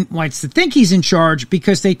 Joe Biden likes to think he's in charge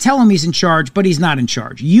because they tell him he's in charge, but he's not in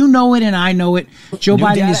charge. You know it and I know it. Joe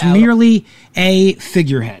Biden is merely a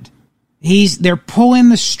figurehead. They're pulling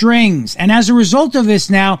the strings. And as a result of this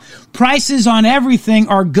now, prices on everything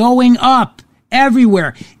are going up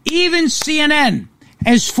everywhere. Even CNN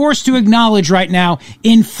is forced to acknowledge right now,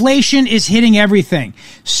 inflation is hitting everything.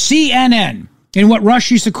 CNN, in what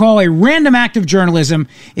Rush used to call a random act of journalism,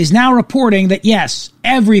 is now reporting that, yes,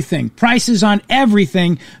 everything, prices on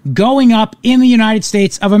everything going up in the United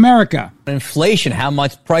States of America. Inflation, how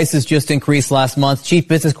much prices just increased last month. Chief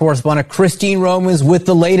Business Correspondent Christine Romans with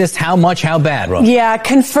the latest how much, how bad, Roman. Yeah,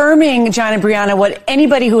 confirming, John and Brianna, what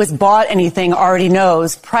anybody who has bought anything already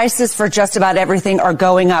knows. Prices for just about everything are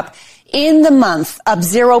going up. In the month, up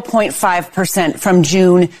 0.5% from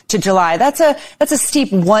June to July. That's a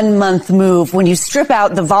steep 1 month move. When you strip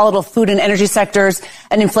out the volatile food and energy sectors,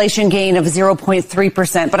 an inflation gain of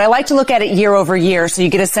 0.3%. But I like to look at it year over year so you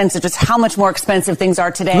get a sense of just how much more expensive things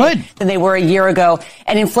are today than they were a year ago.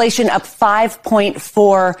 And inflation up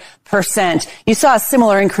 5.4%. You saw a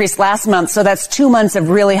similar increase last month. So that's 2 months of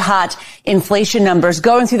really hot inflation numbers.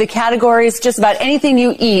 Going through the categories, just about anything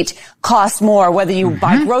you eat costs more, whether you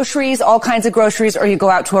buy groceries, all kinds of groceries, or you go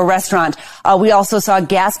out to a restaurant. We also saw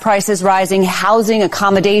gas prices rising, housing,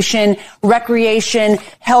 accommodation, recreation,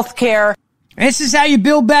 healthcare. This is how you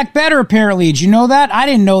build back better, apparently. Did you know that? I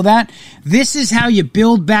didn't know that. This is how you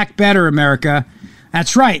build back better, America.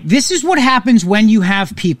 That's right. This is what happens when you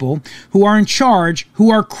have people who are in charge who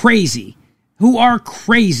are crazy.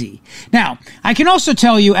 Now, I can also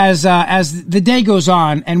tell you as the day goes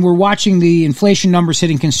on and we're watching the inflation numbers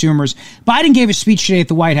hitting consumers, Biden gave a speech today at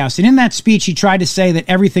the White House. And in that speech, he tried to say that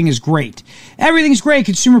everything is great. Everything's great.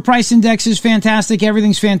 Consumer price index is fantastic.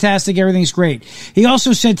 Everything's fantastic. Everything's great. He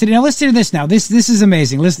also said today, now listen to this now. This is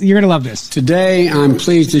amazing. Listen, you're going to love this. Today, I'm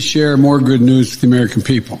pleased to share more good news with the American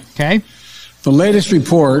people. Okay. The latest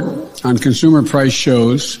report on consumer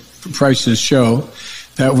prices show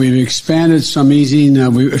that we've expanded some easing,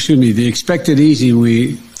 the expected easing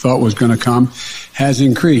we thought was going to come has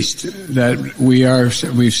increased, that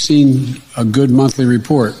we've seen a good monthly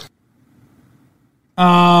report.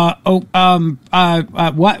 What?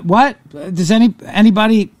 Does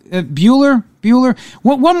anybody, Bueller?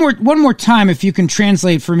 One more time, if you can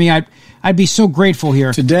translate for me, I'd be so grateful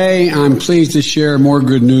here. Today, I'm pleased to share more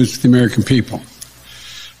good news with the American people.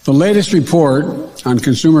 The latest report on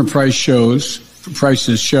consumer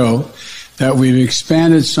prices show that we've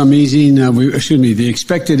expanded some easing, the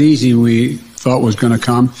expected easing we thought was going to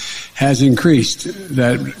come has increased,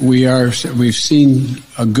 that we've seen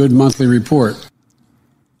a good monthly report.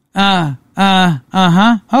 Okay.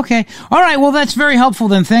 All right. Well, that's very helpful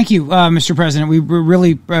then. Thank you, Mr. President. We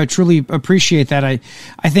really, truly appreciate that. I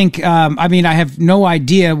think, I have no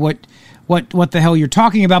idea what the hell you're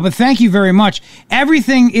talking about, but thank you very much.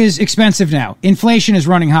 Everything is expensive now. Inflation is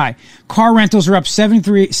running high. Car rentals are up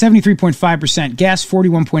 73.5%, gas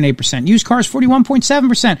 41.8%, used cars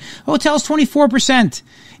 41.7%, hotels 24%,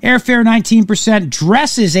 airfare 19%,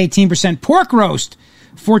 dresses 18%, pork roast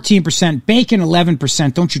 14%, bacon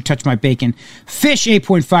 11%, don't you touch my bacon, fish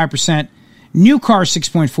 8.5%, new cars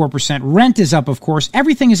 6.4%, rent is up, of course.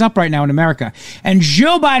 Everything is up right now in America. And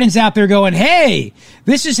Joe Biden's out there going, hey,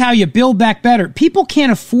 this is how you build back better. People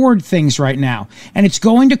can't afford things right now, and it's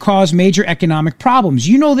going to cause major economic problems.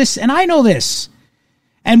 You know this, and I know this.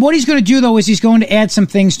 And what he's going to do, though, is he's going to add some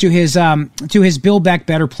things to his Build Back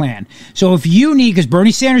Better plan. So if you need, because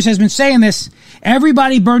Bernie Sanders has been saying this,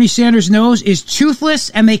 everybody Bernie Sanders knows is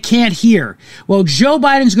toothless and they can't hear. Well, Joe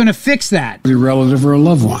Biden's going to fix that. A relative or a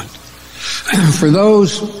loved one. For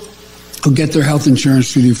those who get their health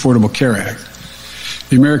insurance through the Affordable Care Act,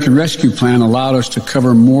 the American Rescue Plan allowed us to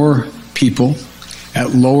cover more people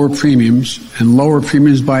at lower premiums, and lower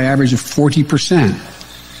premiums by average of 40%.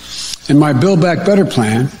 In my Build Back Better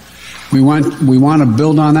plan, we want to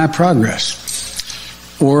build on that progress.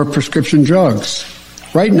 Or prescription drugs.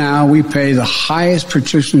 Right now, we pay the highest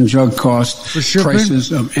prescription drug cost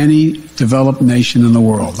prices of any developed nation in the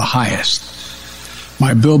world, the highest.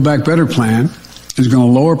 My Build Back Better plan is going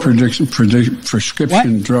to lower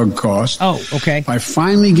prescription drug costs by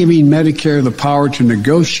finally giving Medicare the power to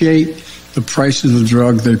negotiate the prices of the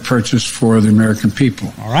drug they purchase for the American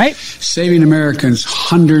people. All right. Saving Americans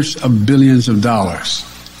hundreds of billions of dollars.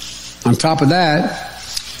 On top of that,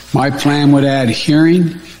 my plan would add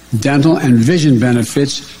hearing, dental, and vision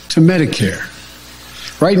benefits to Medicare.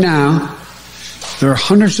 Right now, there are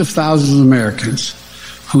hundreds of thousands of Americans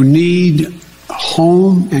who need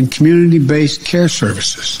home and community-based care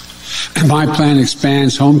services. My plan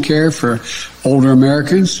expands home care for older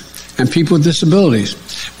Americans and people with disabilities,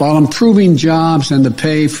 while improving jobs and the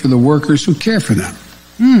pay for the workers who care for them.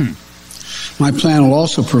 My plan will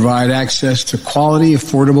also provide access to quality,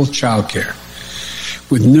 affordable child care,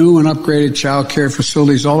 with new and upgraded child care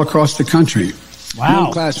facilities all across the country. Wow.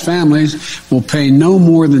 Middle-class families will pay no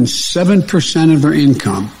more than 7% of their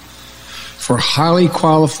income for highly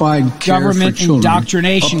qualified care government for children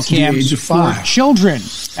indoctrination up to the camps age of for 5. children.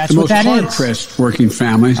 That's what that The is. most hard-pressed working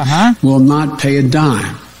families will not pay a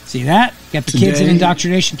dime. See that? Get the kids in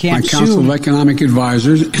indoctrination camps My Council soon. of Economic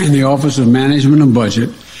Advisors and the Office of Management and Budget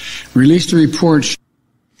released a report.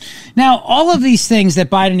 Now, all of these things that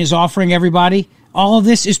Biden is offering everybody, all of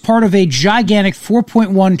this is part of a gigantic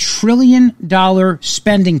 $4.1 trillion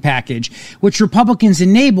spending package, which Republicans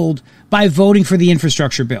enabled by voting for the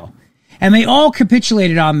infrastructure bill. And they all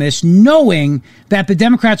capitulated on this, knowing that the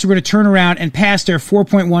Democrats were going to turn around and pass their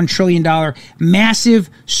 $4.1 trillion massive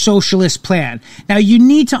socialist plan. Now, you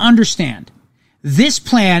need to understand, this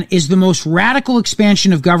plan is the most radical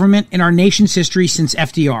expansion of government in our nation's history since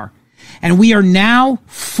FDR. And we are now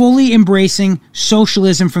fully embracing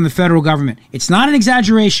socialism from the federal government. It's not an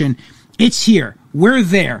exaggeration. It's here. We're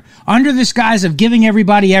there. Under this guise of giving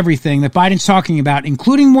everybody everything that Biden's talking about,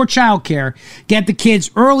 including more child care, get the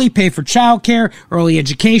kids early, pay for child care, early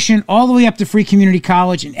education, all the way up to free community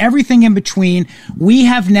college and everything in between. We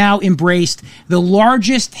have now embraced the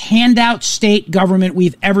largest handout state government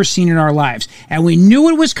we've ever seen in our lives. And we knew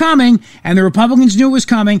it was coming, and the Republicans knew it was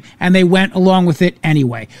coming, and they went along with it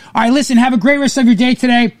anyway. All right, listen, have a great rest of your day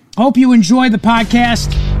today. Hope you enjoyed the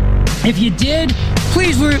podcast. If you did,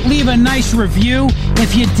 please leave a nice review.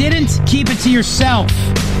 If you didn't, keep it to yourself.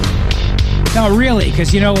 No, really,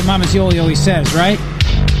 because you know what Mama Zioli always says, right?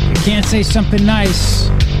 You can't say something nice.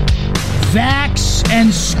 Vax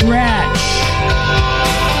and scratch.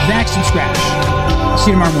 Vax and scratch. See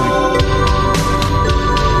you tomorrow morning.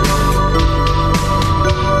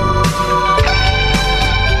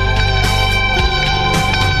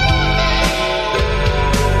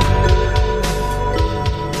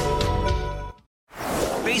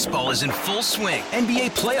 Baseball is in full swing.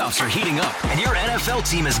 NBA playoffs are heating up, and your NFL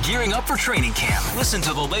team is gearing up for training camp. Listen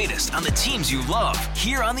to the latest on the teams you love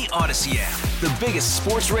here on the Odyssey app. The biggest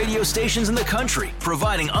sports radio stations in the country,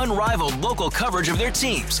 providing unrivaled local coverage of their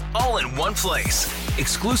teams, all in one place.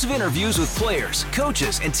 Exclusive interviews with players,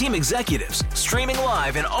 coaches, and team executives, streaming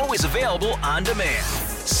live and always available on demand.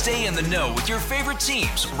 Stay in the know with your favorite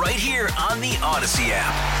teams right here on the Odyssey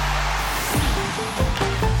app.